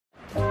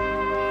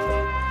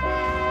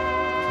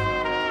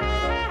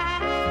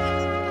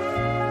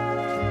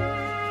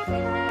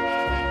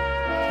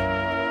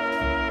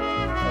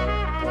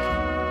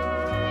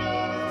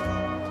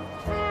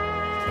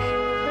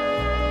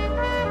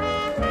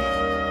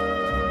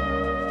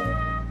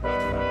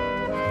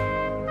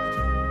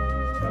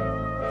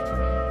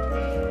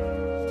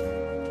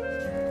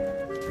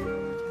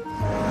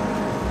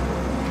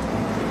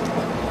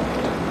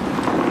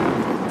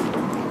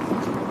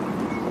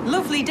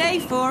Lovely day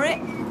for it.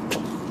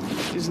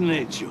 Isn't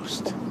it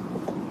just?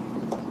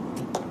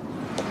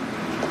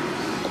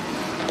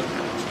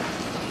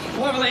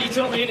 Why have I let you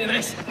talk me into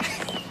this?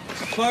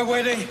 My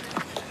wedding.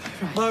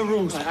 No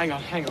rules. Right,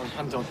 hang on,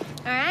 I'm done.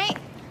 All right.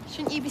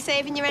 Shouldn't you be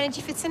saving your energy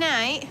for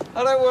tonight?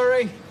 Oh, don't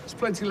worry. There's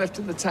plenty left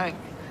in the tank.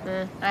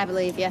 I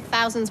believe you.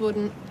 Thousands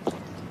wouldn't.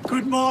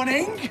 Good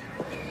morning.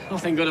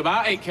 Nothing good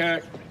about it,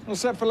 Kirk. All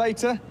set for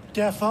later?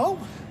 Defo?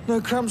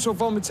 No cramps or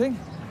vomiting?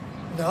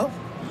 No.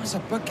 There's a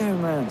bug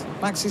going round.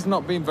 Maxie's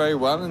not been very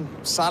well, and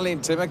Sally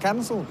and Tim are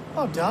cancelled.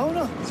 Oh,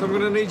 donor. So I'm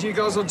going to need you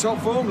guys on top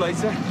form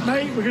later.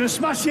 Mate, we're going to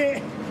smash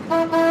it.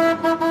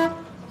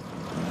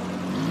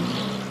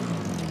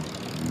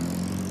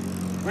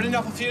 Running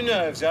off a few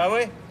nerves, are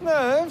we?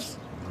 Nerves?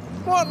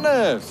 What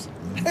nerves?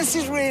 This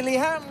is really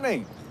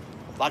happening.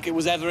 Like it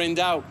was ever in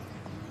doubt.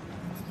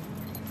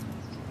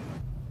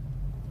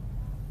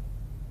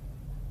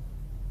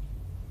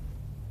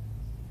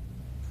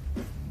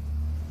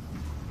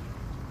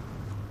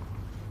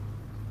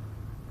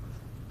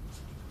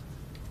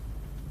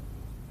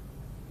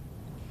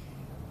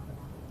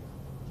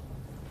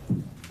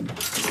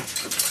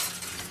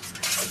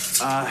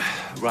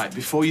 Right,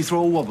 before you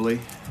throw a wobbly,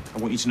 I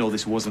want you to know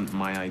this wasn't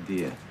my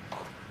idea.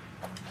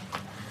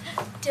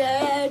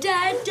 Da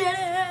da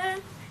da,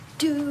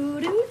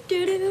 do do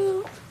do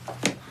do.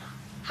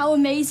 How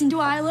amazing do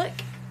I look?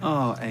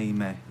 Oh,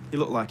 Amy, you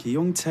look like a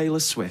young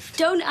Taylor Swift.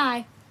 Don't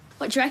I?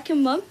 What do you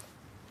reckon, Mum?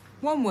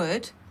 One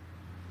word.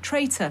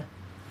 Traitor.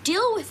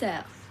 Deal with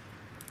it.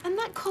 And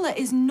that colour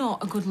is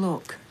not a good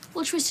look.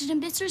 Well, Twisted and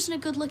Bitter isn't a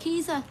good look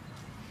either.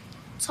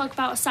 Talk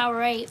about a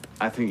sour ape.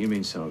 I think you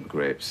mean sour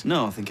grapes.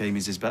 No, I think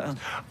Amy's is better.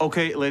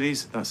 OK,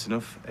 ladies, that's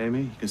enough.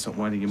 Amy, you can stop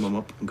winding your mum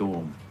up and go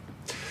home.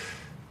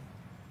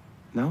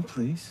 Now,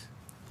 please.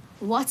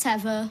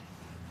 Whatever.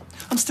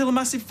 I'm still a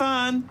massive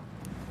fan.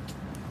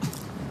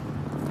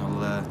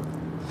 I'll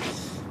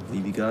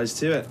leave you guys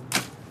to it.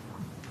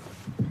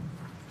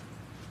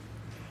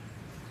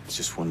 It's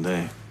just one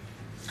day,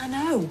 I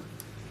know.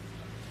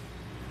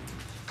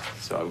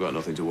 so I've got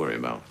nothing to worry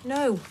about.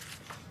 No.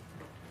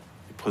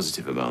 Be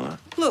positive about that.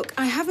 Look,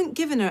 I haven't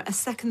given her a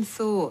second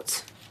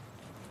thought.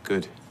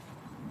 Good.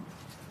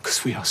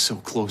 Because we are so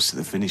close to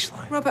the finish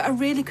line. Robert, I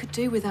really could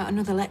do without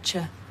another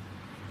lecture.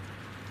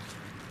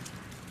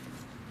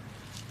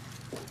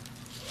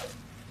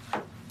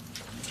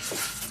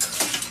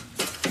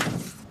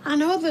 I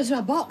know there's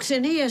a box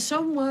in here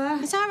somewhere.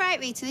 It's all right,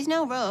 Rita. There's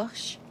no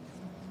rush.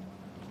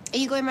 Are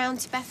you going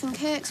round to Beth and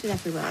Kirk's with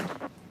everyone?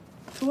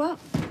 For what?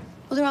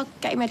 Well, they're all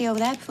getting ready over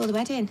there before the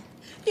wedding.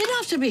 You'd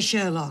have to be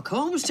Sherlock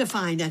Holmes to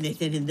find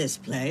anything in this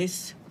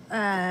place.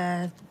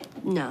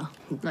 No.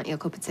 Not your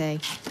cup of tea.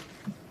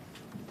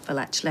 Well,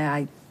 actually,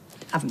 I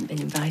haven't been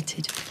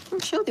invited. I'm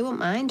sure they won't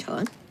mind,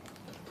 hon.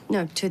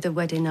 No, to the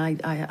wedding. I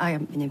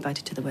haven't been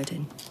invited to the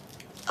wedding.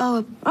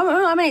 Oh,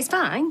 I mean, it's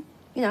fine.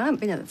 You know, I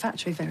haven't been at the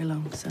factory very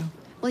long, so...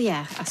 well,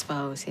 yeah, I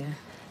suppose, yeah.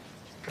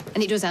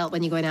 And it does help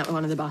when you're going out with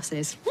one of the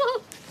bosses.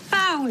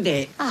 Found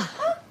it. Ah.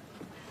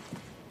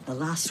 The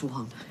last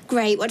one.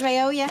 Great. What do I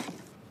owe you?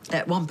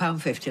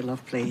 £1.50,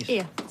 love, please.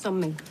 Here, it's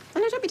on me. Oh,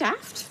 no, don't be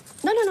daft.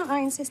 No, I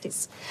insist.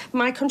 It's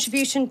my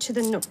contribution to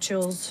the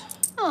nuptials.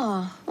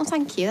 Oh, well,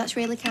 thank you. That's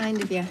really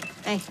kind of you.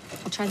 Hey,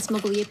 I'll try and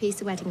smuggle you a piece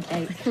of wedding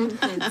cake.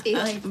 See you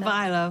later.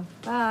 Bye, love.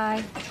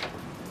 Bye.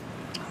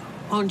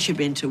 Once you've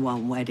been to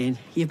one wedding,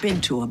 you've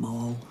been to them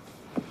all.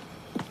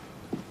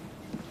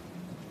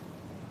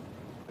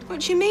 What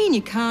do you mean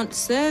you can't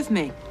serve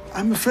me?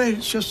 I'm afraid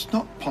it's just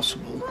not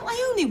possible. Well,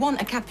 I only want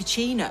a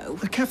cappuccino.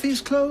 The cafe's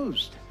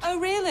closed. Oh,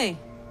 really?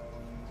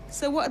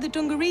 So what are the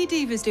dungaree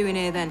divas doing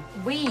here, then?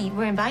 We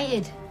were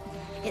invited.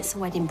 It's a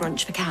wedding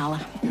brunch for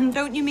Carla.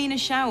 Don't you mean a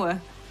shower?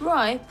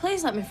 Roy,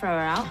 please let me throw her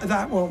out.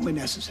 That won't be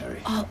necessary.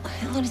 Oh,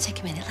 it'll only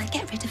take a minute. Like,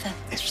 get rid of her.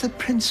 It's the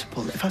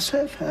principle. If I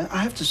serve her, I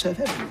have to serve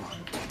everyone.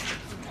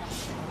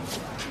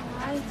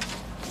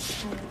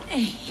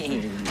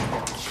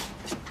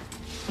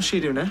 What's she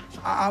doing there?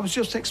 I was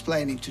just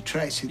explaining to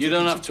Tracy... You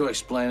don't have to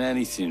explain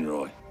anything,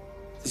 Roy.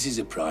 This is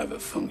a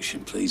private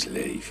function. Please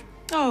leave.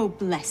 Oh,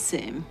 bless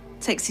him.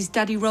 Takes his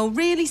daddy role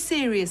really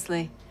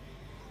seriously.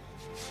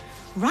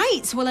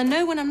 Right, well, I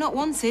know when I'm not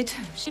wanted.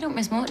 She don't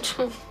miss much.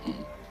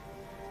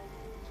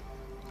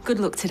 Good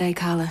luck today,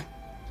 Carla.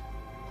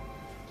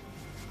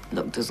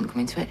 Luck doesn't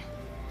come into it.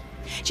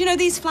 Do you know,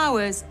 these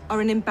flowers are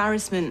an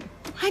embarrassment.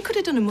 I could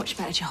have done a much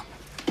better job.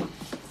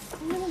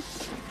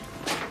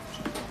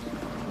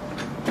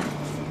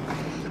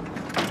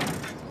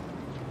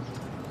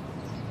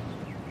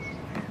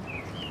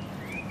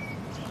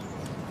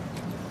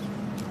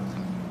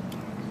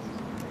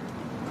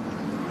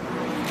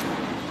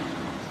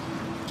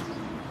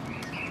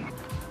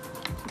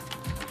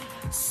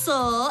 So,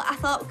 I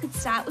thought we could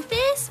start with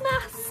face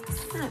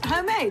masks.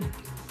 Homemade?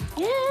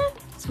 Yeah,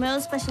 it's my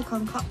own special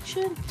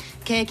concoction.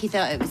 Kirky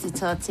thought it was a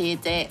tortilla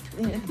dip.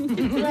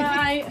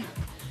 Right.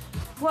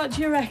 What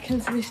do you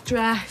reckon to this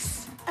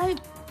dress?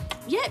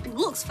 Yeah, it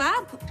looks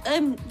fab.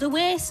 The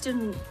waist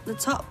and the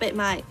top bit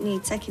might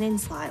need taking in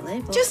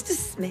slightly, but... Just a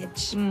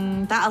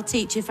smidge. That'll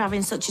teach you for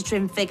having such a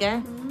trim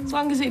figure. As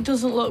long as it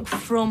doesn't look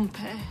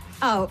frumpy.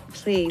 Oh,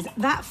 please.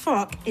 That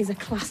frock is a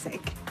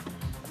classic.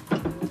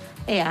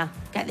 Here,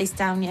 get this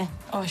down you.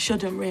 Oh, I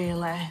shouldn't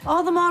really.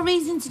 All the more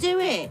reason to do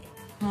it.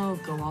 Oh,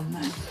 go on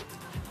then.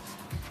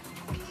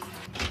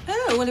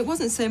 Oh, well, it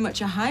wasn't so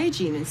much a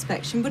hygiene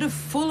inspection, but a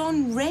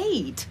full-on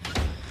raid.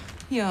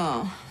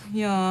 Yeah.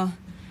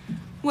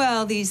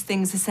 Well, these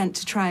things are sent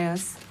to try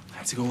us. I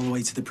had to go all the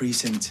way to the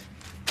precinct.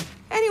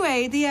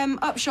 Anyway, the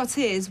upshot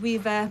is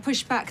we've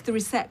pushed back the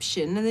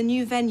reception and the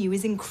new venue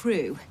is in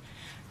Crewe.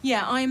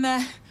 Yeah, I'm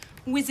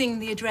whizzing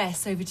the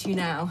address over to you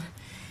now.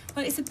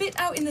 Well, it's a bit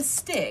out in the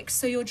sticks,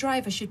 so your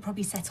driver should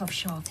probably set off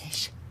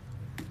shortish.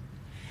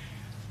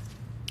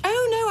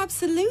 Oh, no,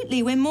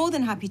 absolutely. We're more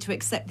than happy to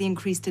accept the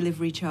increased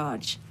delivery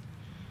charge.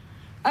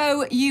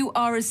 Oh, you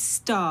are a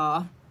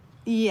star.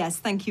 Yes,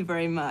 thank you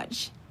very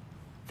much.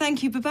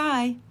 Thank you,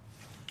 bye-bye.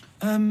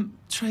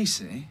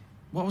 Tracy,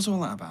 what was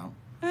all that about?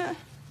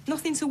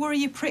 Nothing to worry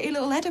your pretty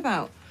little head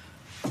about.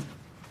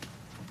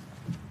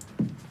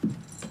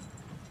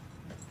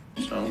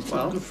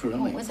 Well, good for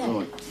What was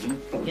it?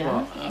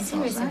 Yeah.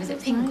 Seriously, was it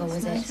pink or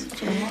was it?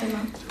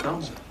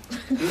 Come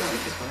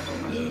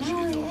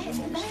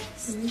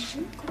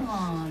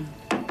on.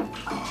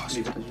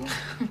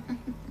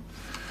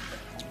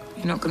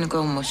 You're not going to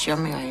go mush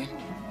on me, are you?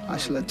 I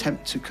shall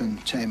attempt to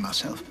contain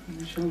myself.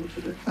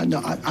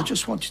 No, I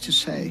just wanted to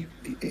say,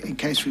 in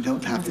case we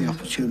don't have the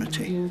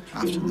opportunity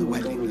after the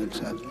wedding,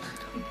 that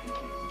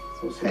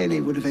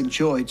Hayley would have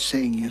enjoyed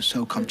seeing you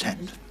so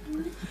content.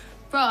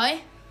 Roy,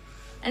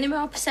 any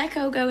more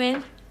Prosecco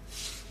going?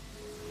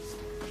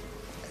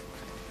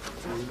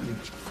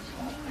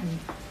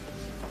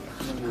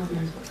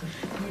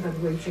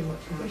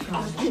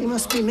 You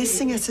must be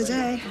missing her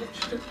today.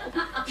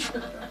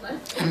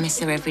 I miss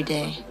her every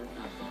day.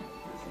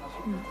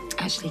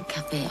 Actually,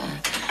 Kathy,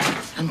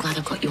 I'm glad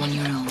I've got you on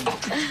your own.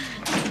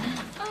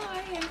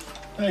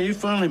 Hey, you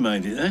finally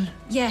made it then?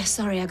 Yeah,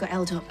 sorry, I got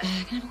held up. Can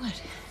I have a word?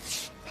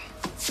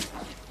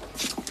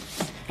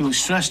 You look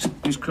stressed.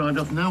 Who's cried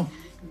off now?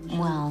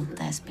 Well,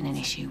 there's been an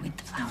issue with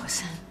the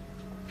flowers.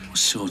 What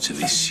sort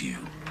of issue?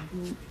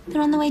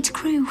 They're on the way to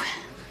Crewe.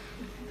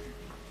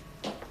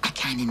 I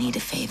kind of need a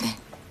favour.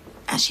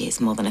 Actually,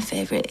 it's more than a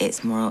favour.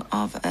 It's more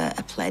of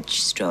a pledge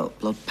stroke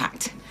blood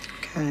pact.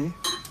 Okay.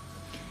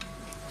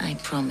 I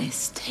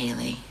promised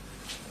Hayley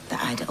that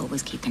I'd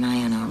always keep an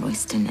eye on our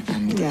Royston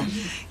and... Yeah,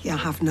 I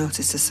have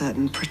noticed a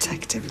certain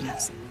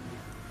protectiveness.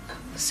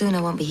 Soon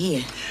I won't be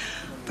here.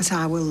 But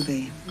I will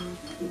be.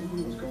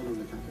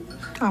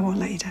 I won't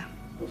let you down.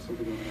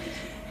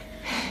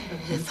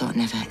 The thought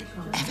never,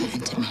 ever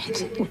entered my head.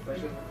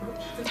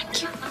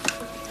 Thank you.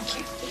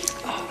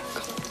 Oh,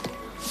 God.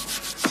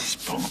 This is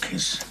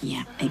bonkers.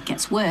 Yeah, it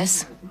gets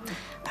worse.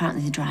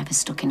 Apparently the driver's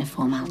stuck in a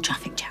 4-mile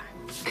traffic jam.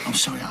 I'm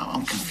sorry,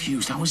 I'm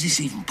confused. How is this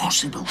even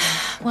possible?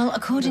 Well,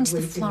 according to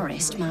the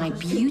florist, my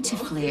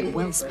beautifully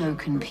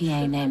well-spoken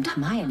PA named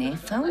Hermione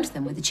phoned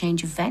them with a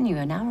change of venue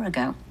an hour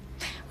ago.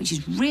 Which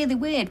is really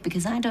weird,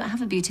 because I don't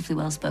have a beautifully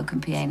well-spoken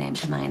PA named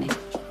Hermione.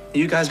 Are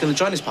you guys going to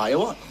join this party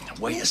or what?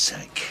 Wait a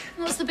sec.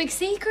 What's the big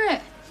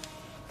secret?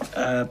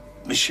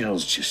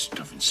 Michelle's just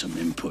having some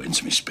input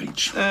into my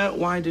speech.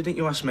 Why didn't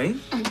you ask me?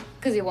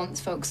 Because he wants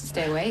folks to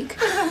stay awake.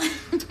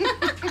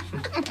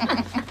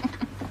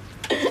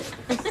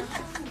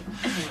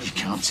 You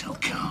can't tell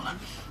Carla.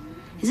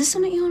 Is there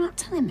something you're not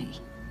telling me?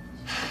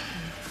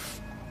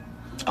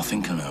 I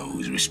think I know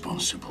who's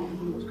responsible.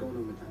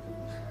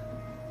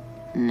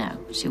 No,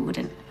 she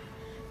wouldn't.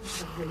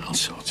 I'll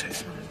sort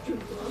it.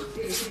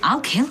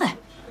 I'll kill her.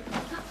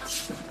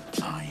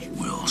 I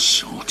will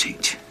sort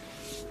it.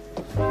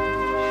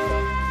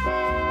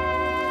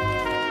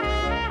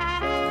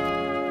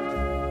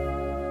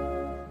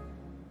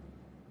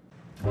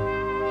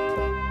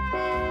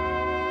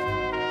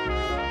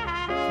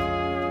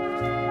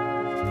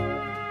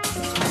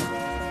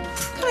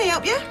 Can I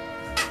help you?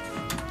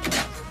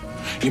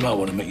 You might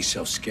want to make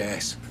yourself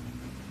scarce.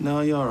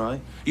 No, you're all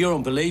right. You're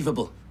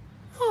unbelievable.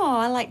 Oh,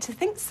 I like to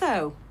think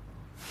so.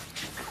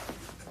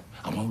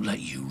 I won't let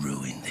you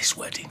ruin this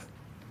wedding.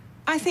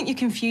 I think you're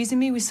confusing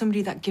me with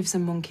somebody that gives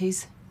them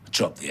monkeys.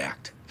 Drop the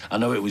act. I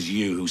know it was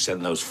you who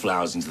sent those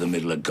flowers into the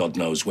middle of God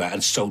knows where,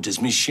 and so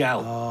does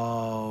Michelle.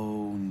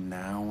 Oh,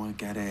 now I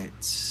get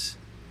it.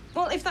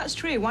 Well, if that's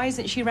true, why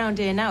isn't she around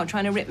here now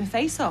trying to rip my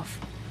face off?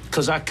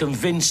 Because I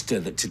convinced her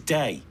that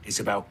today is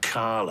about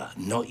Carla,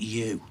 not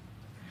you.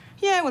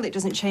 Yeah, well, it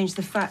doesn't change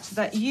the fact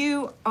that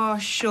you are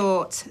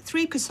short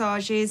 3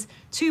 corsages,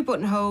 2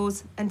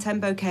 buttonholes, and 10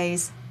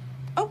 bouquets.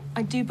 Oh,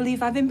 I do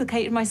believe I've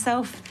implicated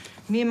myself.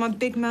 Me and my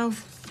big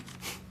mouth.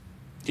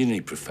 You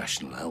need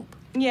professional help.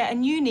 Yeah,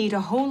 and you need a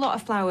whole lot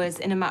of flowers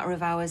in a matter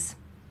of hours.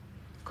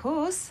 Of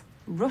course,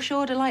 rush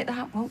order like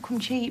that won't come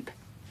cheap.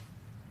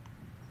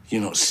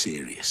 You're not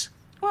serious.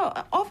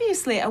 Well,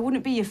 obviously, I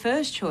wouldn't be your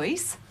first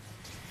choice.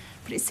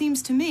 But it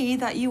seems to me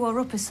that you are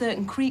up a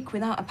certain creek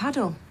without a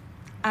paddle.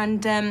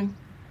 And,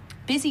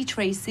 busy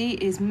Tracy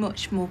is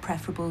much more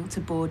preferable to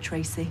bored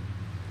Tracy.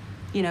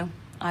 You know,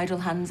 idle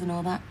hands and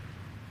all that.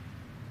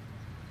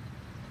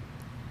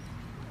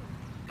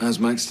 How's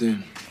Max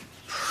doing?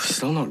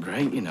 Still not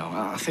great, you know.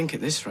 I think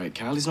at this rate,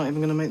 Kylie's not even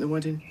going to make the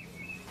wedding.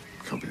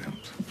 Can't be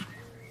helped.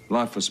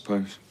 Life, I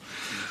suppose.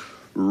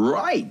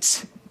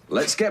 Right.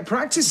 Let's get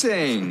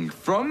practicing.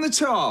 From the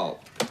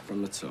top.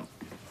 From the top.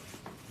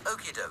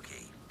 Okie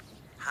dokie.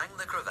 Hang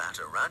the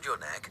cravat around your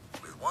neck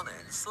with one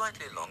end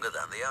slightly longer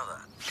than the other.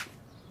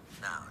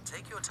 Now,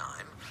 take your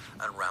time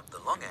and wrap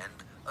the long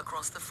end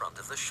across the front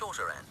of the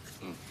shorter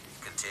end.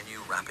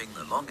 Continue wrapping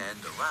the long end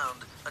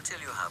around until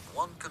you have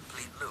one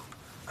complete loop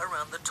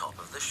around the top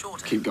of the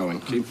short end. Keep going.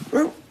 Keep.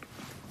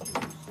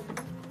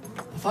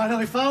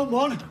 Finally found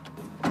one.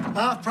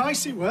 Half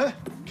price it were.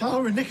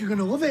 Carla and Nick are going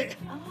to love it.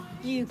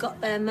 You got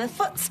them a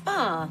foot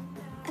spa.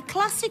 A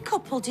classy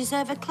couple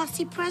deserve a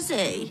classy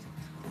prezi.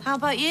 How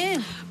about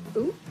you?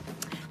 Ooh,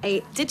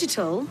 a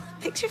digital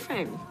picture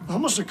frame. That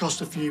must have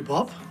cost a few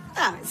bob.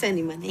 Oh, it's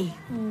only money.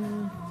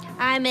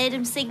 I made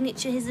him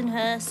signature his and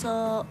her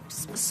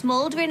soaps,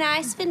 smouldering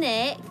ice for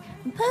Nick,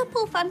 and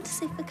purple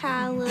fantasy for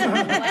Carla.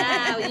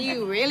 Wow,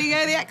 you really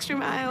go the extra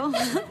mile.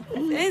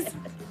 It's...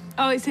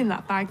 Oh, it's in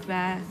that bag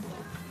there.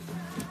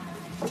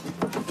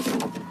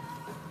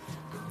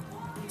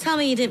 Tell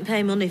me you didn't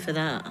pay money for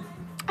that.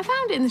 I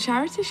found it in the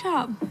charity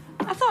shop.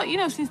 I thought, you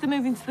know, since they're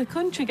moving to the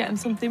country, get them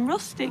something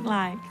rustic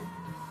like.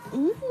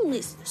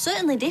 It's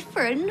certainly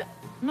different.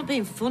 I'm not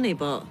being funny,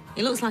 but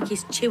he looks like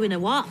he's chewing a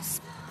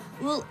wasp.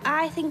 Well,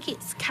 I think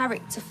it's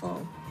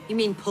characterful. You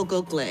mean pug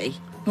ugly?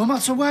 No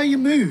matter where you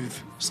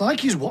move, it's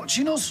like he's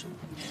watching us.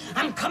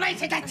 I'm coming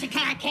to get your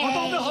car key. I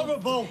don't know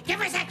horrible.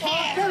 Give us a key.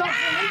 Oh, get off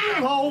and leave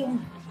me alone.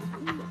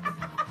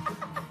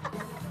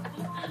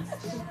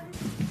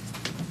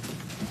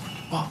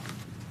 What?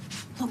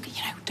 Look,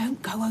 you know,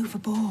 don't go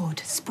overboard.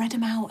 Spread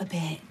them out a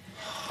bit.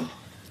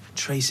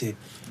 Tracy,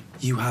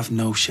 you have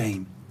no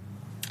shame.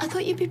 I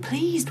thought you'd be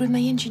pleased with my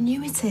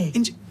ingenuity.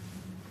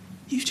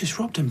 You've just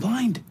robbed him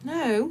blind.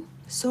 No,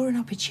 saw an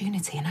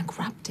opportunity and I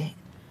grabbed it.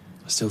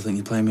 I still think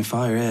you're playing with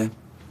fire here.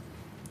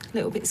 A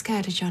little bit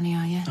scared of Johnny,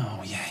 are you?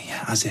 Oh,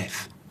 yeah, as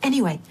if.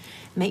 Anyway,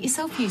 make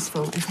yourself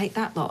useful and take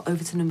that lot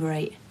over to number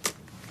 8.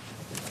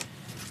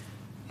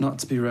 Not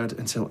to be read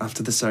until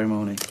after the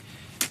ceremony.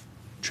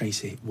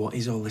 Tracy, what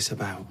is all this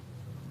about?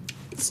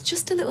 It's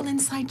just a little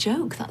inside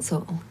joke, that's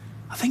all.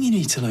 I think you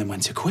need to learn when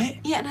to quit.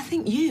 Yeah, and I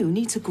think you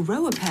need to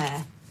grow a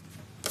pair.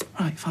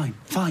 Right,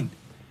 fine.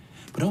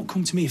 But don't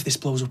come to me if this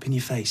blows up in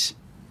your face.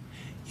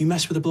 You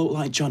mess with a bloke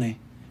like Johnny,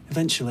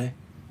 eventually,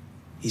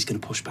 he's going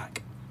to push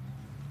back.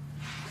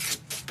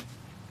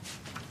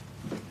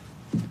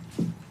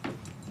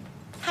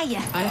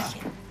 Hiya.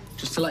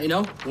 Just to let you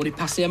know, would he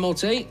pass the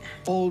MOT?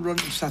 All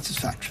running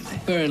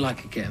satisfactorily. Burning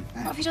like a kitten.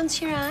 What have you done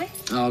to your eye?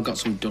 Oh, I've got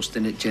some dust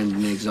in it,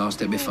 changing the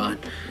exhaust, it'll be fine.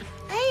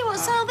 Hey,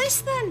 what's all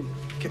this then?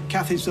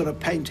 Kathy's done a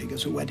painting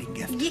as a wedding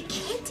gift. You're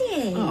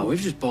kidding. Oh, we've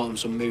just bought him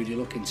some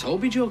moody-looking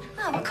Toby jug.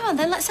 Oh, well, come on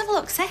then, let's have a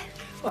look, see?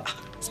 Well,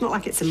 it's not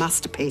like it's a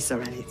masterpiece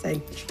or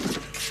anything.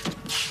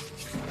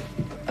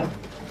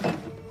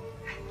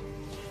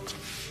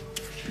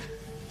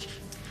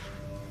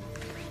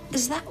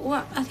 Is that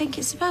what I think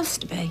it's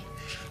supposed to be?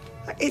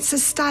 It's a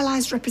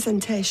stylised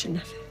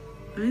representation.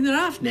 I mean, they're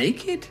half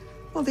naked.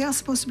 Well, they are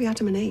supposed to be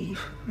Adam and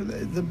Eve.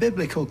 The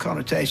biblical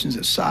connotations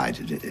aside,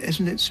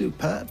 isn't it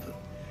superb?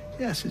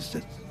 Yes, it's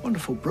a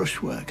wonderful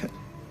brushwork.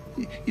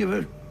 You've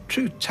a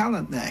true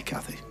talent there,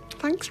 Kathy.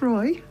 Thanks,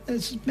 Roy.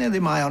 It's merely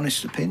my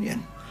honest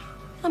opinion.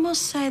 I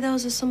must say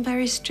those are some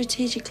very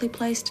strategically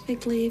placed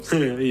fig leaves.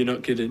 You're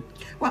not kidding.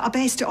 Well, I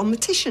based it on the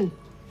Titian.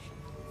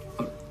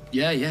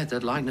 Yeah,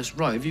 dead likeness.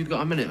 Right, have you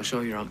got a minute? I'll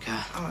show you around,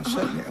 car. Oh,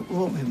 certainly. It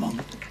won't be,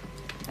 Mum.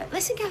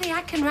 Listen, Kelly,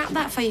 I can wrap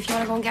that for you if you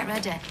want to go and get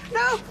ready.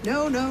 No,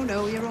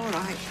 you're all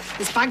right.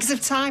 There's bags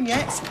of time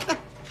yet.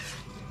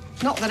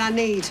 Not that I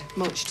need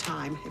much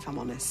time, if I'm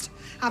honest.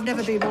 I've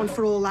never been one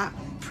for all that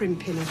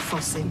primping and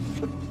fussing.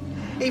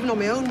 Even on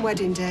my own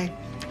wedding day,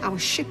 I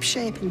was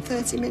ship-shape in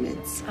 30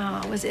 minutes.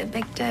 Oh, was it a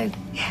big do?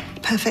 Yeah,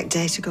 perfect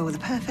day to go with a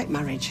perfect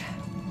marriage.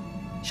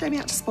 Shame you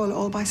had to spoil it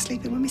all by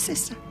sleeping with my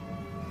sister.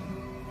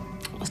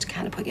 Must have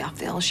kind of put you off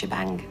the old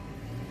shebang.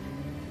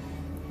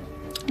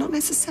 Not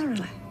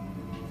necessarily.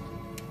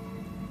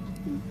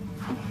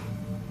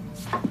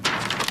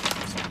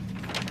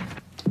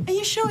 Are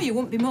you sure you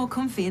won't be more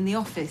comfy in the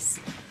office?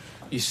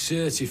 You're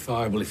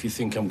certifiable if you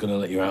think I'm going to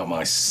let you out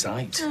my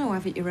sight. Oh,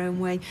 have it your own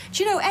way.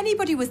 Do you know,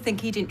 anybody would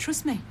think he didn't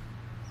trust me.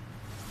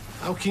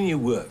 How can you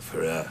work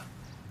for her?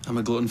 I'm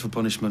a glutton for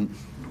punishment.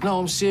 No,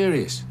 I'm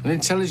serious. An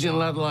intelligent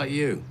lad like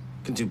you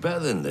can do better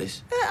than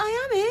this.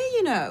 I am here,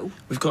 you know.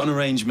 We've got an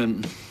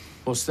arrangement.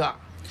 What's that?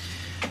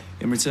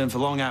 In return for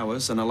long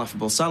hours and a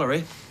laughable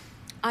salary,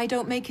 I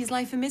don't make his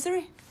life a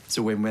misery. it's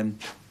a win-win.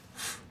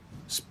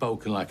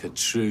 Spoken like a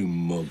true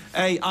mug.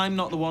 Hey, I'm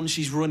not the one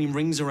she's running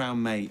rings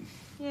around, mate.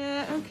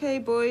 Yeah, OK,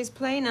 boys,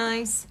 play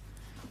nice.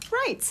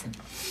 Right.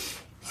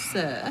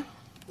 Sir,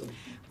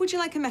 would you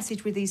like a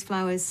message with these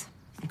flowers?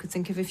 I could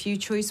think of a few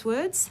choice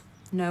words.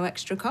 No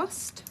extra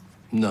cost.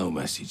 No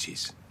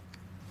messages.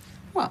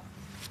 What?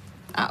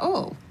 At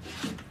all?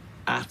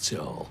 At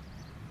all.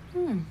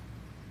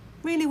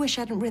 Really wish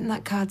I hadn't written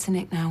that card to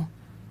Nick now.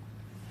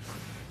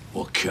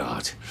 What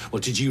card?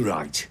 What did you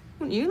write?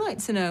 Wouldn't you like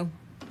to know?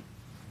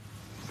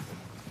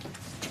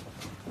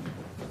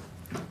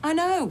 I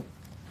know.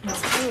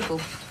 It's terrible.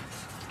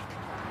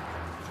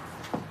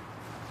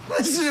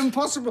 This is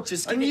impossible.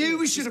 I knew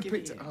we should have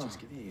picked it. Oh.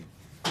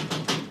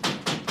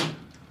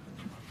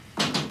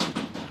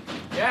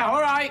 Yeah,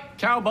 all right,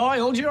 cowboy,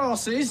 hold your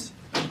horses.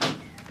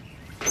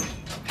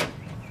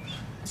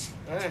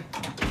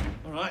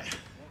 All right.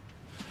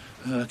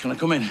 Can I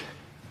come in?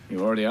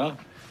 You already are.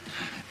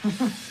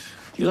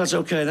 You lads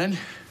okay, then?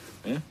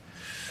 Yeah?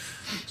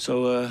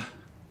 So,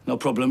 no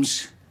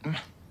problems?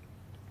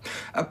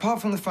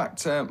 Apart from the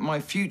fact my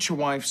future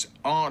wife's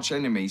arch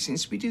enemy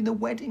seems to be doing the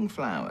wedding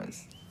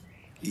flowers.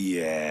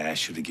 Yeah, I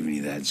should have given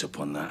you the heads up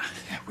on that.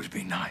 Yeah, would have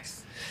been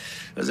nice.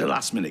 There's a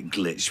last-minute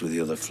glitch with the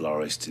other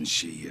florist, and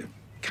she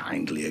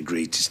kindly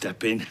agreed to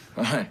step in.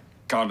 Right.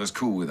 Carla's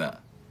cool with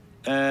that.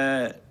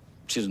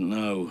 She doesn't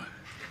know.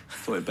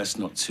 Thought it best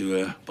not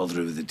to bother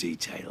her with the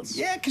details.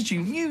 Yeah, because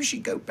you knew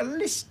she'd go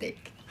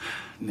ballistic.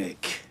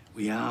 Nick,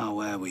 we are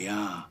where we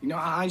are. You know,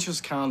 I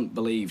just can't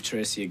believe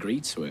Tracy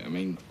agreed to it. I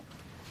mean...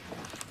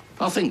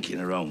 I think in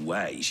her own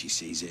way, she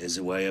sees it as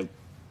a way of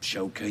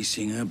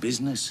showcasing her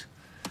business.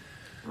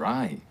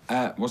 Right.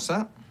 What's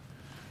that?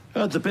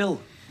 The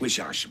bill, which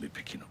I should be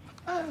picking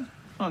up.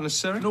 Not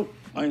necessary. No,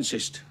 I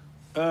insist.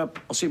 I'll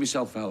see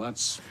myself out,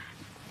 lads.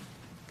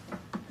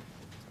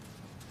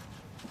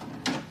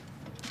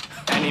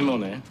 Any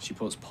money, she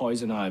puts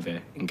poison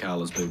ivy in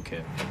Carla's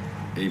bouquet.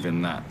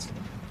 Even that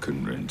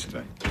couldn't ruin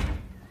today.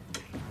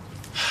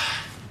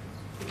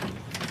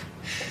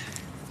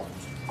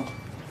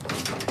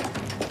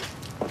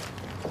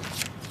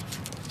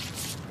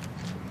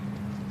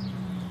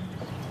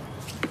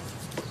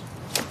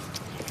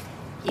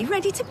 You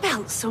ready to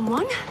belt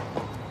someone?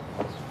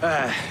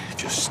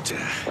 Just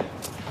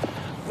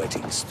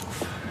wedding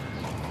stuff.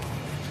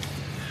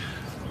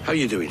 How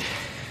you doing?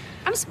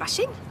 I'm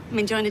smashing. I'm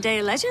enjoying a day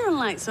of leisure,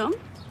 unlike some.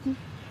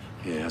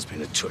 Yeah, it has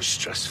been a touch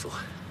stressful.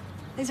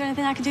 Is there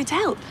anything I can do to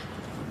help?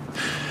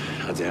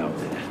 I doubt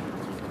it.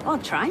 Oh,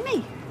 try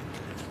me.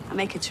 I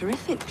make a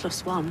terrific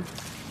 +1.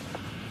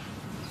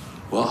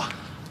 What?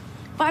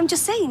 But I'm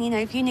just saying, you know,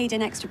 if you need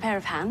an extra pair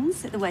of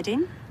hands at the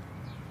wedding.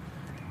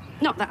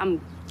 Not that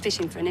I'm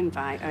fishing for an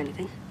invite or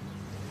anything.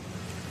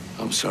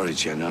 I'm sorry,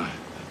 Jen. I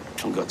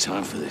haven't got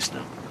time for this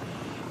now.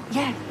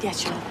 Yeah,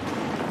 sure.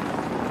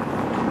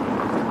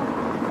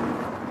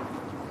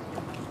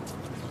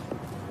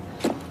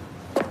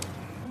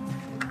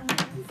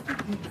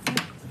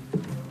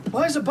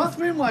 Why is the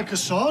bathroom like a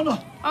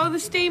sauna? Oh, the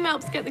steam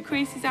helps get the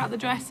creases out the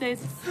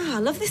dresses. Oh, I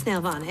love this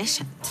nail varnish.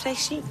 Très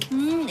chic.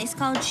 It's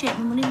called Shape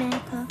My Money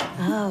Maker.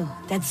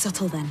 Oh, dead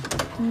subtle then.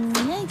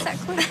 Yeah,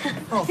 exactly.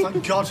 Oh,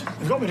 thank God.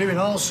 They've got me doing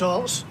all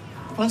sorts.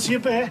 Fancy a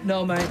beer?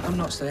 No, mate, I'm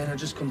not staying. I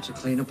just come to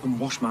clean up and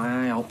wash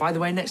my eye out. By the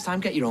way, next time,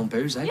 get your own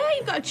booze, eh? Yeah,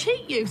 you've got to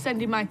cheat you,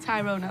 sending my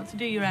Tyrone out to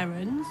do your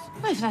errands.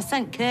 Well, if I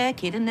sent Kirk,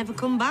 he'd have never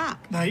come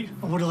back. Mate,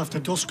 I would have left a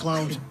dust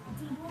cloud.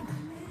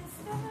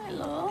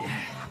 Hello.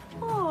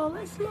 Oh,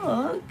 let's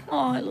look.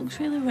 Oh, it looks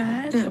really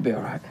red. It'll be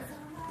all right.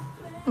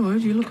 Oh,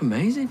 you look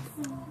amazing.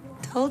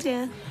 Told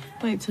you.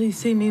 Wait till you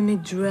see me in my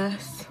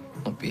dress.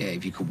 Not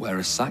behave. You could wear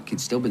a sack. You'd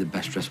still be the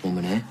best-dressed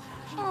woman here.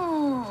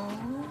 Oh.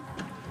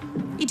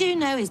 You do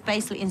know he's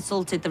basically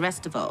insulted the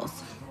rest of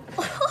us.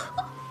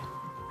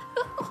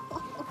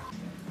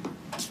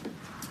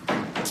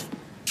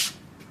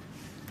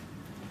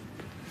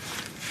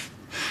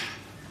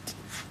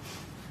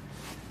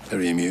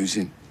 Very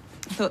amusing.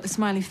 I thought the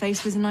smiley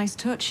face was a nice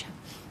touch.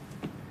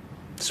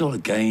 It's all a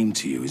game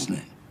to you, isn't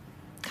it?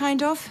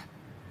 Kind of.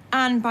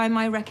 And by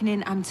my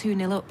reckoning, I'm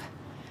 2-0 up.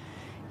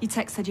 Your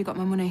text said you got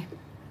my money.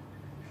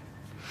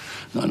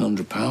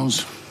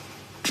 £900.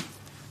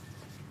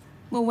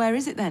 Well, where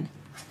is it then?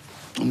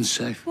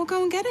 Unsafe. Well,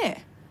 go and get it.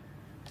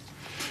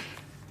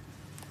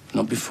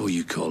 Not before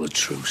you call a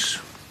truce.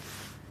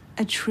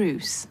 A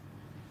truce?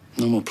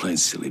 No more playing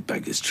silly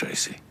beggars,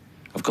 Tracy.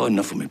 I've got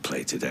enough on my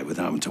plate today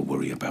without having to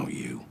worry about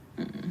you.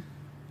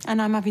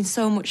 And I'm having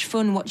so much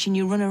fun watching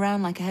you run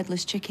around like a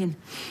headless chicken.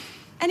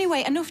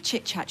 Anyway, enough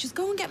chit-chat. Just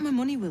go and get my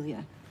money, will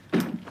you?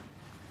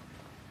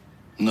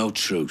 No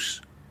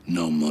truce,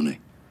 no money.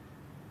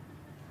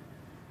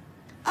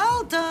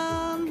 All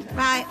done.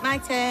 Right, my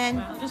turn.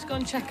 I'll just go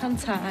and check on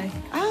Ty.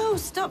 Oh,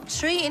 stop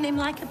treating him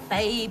like a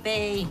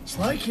baby. It's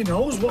like he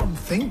knows what I'm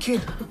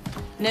thinking.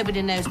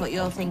 Nobody knows what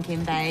you're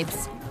thinking,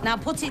 babes. Now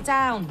put it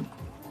down.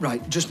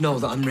 Right, just know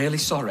that I'm really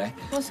sorry.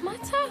 What's the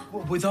matter?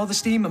 With all the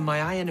steam in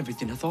my eye and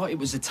everything, I thought it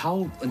was a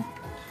towel and...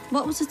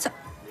 What was it?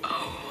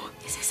 Oh,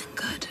 this isn't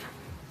good.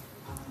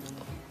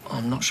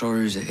 I'm not sure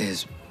whose it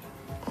is.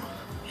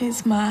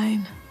 It's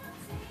mine.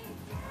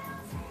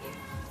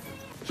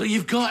 So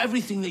you've got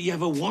everything that you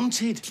ever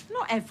wanted.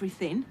 Not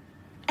everything.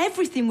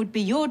 Everything would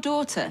be your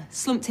daughter,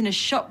 slumped in a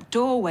shop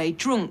doorway,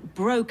 drunk,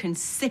 broke, and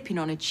sipping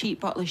on a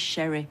cheap bottle of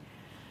sherry.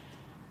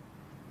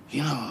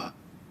 You know, I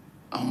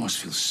almost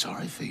feel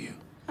sorry for you.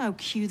 Oh,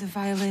 cue the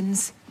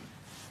violins.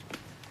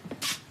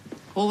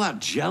 All that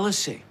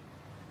jealousy.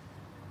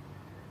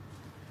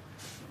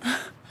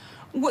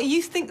 What,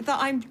 you think that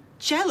I'm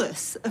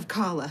jealous of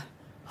Carla.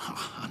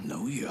 I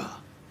know you are.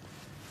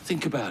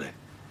 Think about it.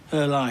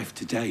 Her life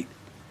to date.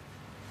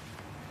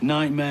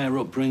 Nightmare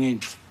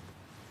upbringing.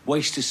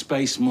 Waste of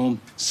space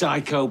mum.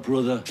 Psycho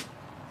brother.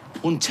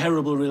 One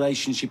terrible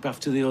relationship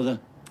after the other.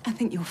 I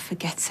think you're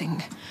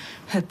forgetting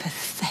her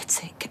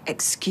pathetic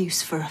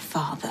excuse for a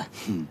father.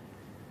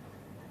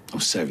 I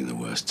was saving the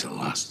worst till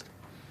last.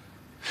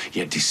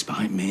 Yet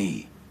despite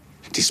me,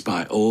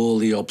 despite all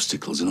the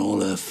obstacles and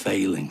all her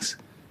failings,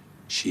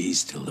 she's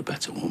still the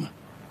better woman.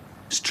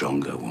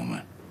 Stronger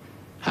woman.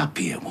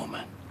 Happier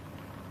woman.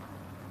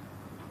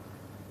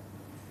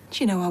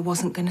 Do you know I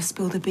wasn't going to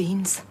spill the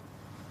beans?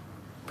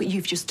 But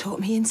you've just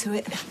talked me into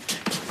it.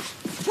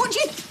 What do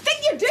you think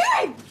you're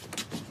doing?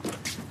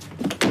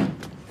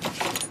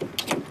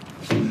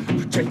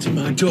 Protecting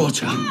my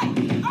daughter.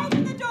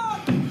 Open the door!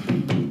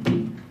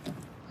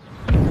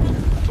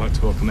 I'd like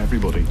to welcome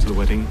everybody to the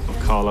wedding of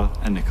Carla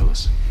and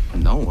Nicholas.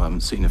 No, I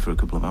haven't seen her for a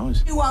couple of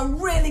hours. You are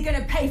really going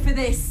to pay for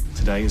this.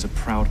 Today is a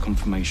proud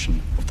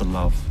confirmation of the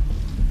love,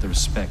 the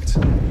respect,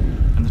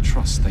 and the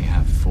trust they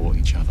have for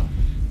each other.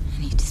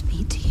 I need to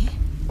speak to you.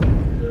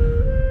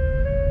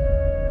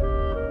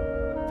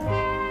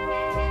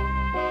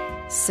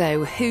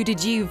 So, who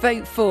did you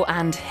vote for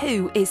and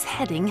who is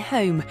heading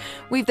home?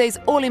 We've those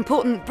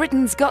all-important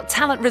Britain's Got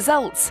Talent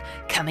results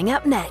coming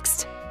up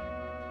next.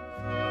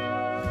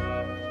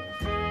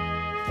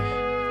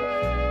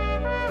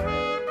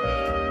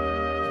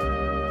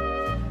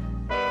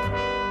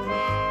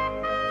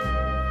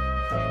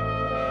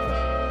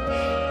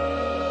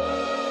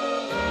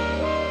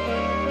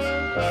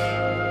 Bye.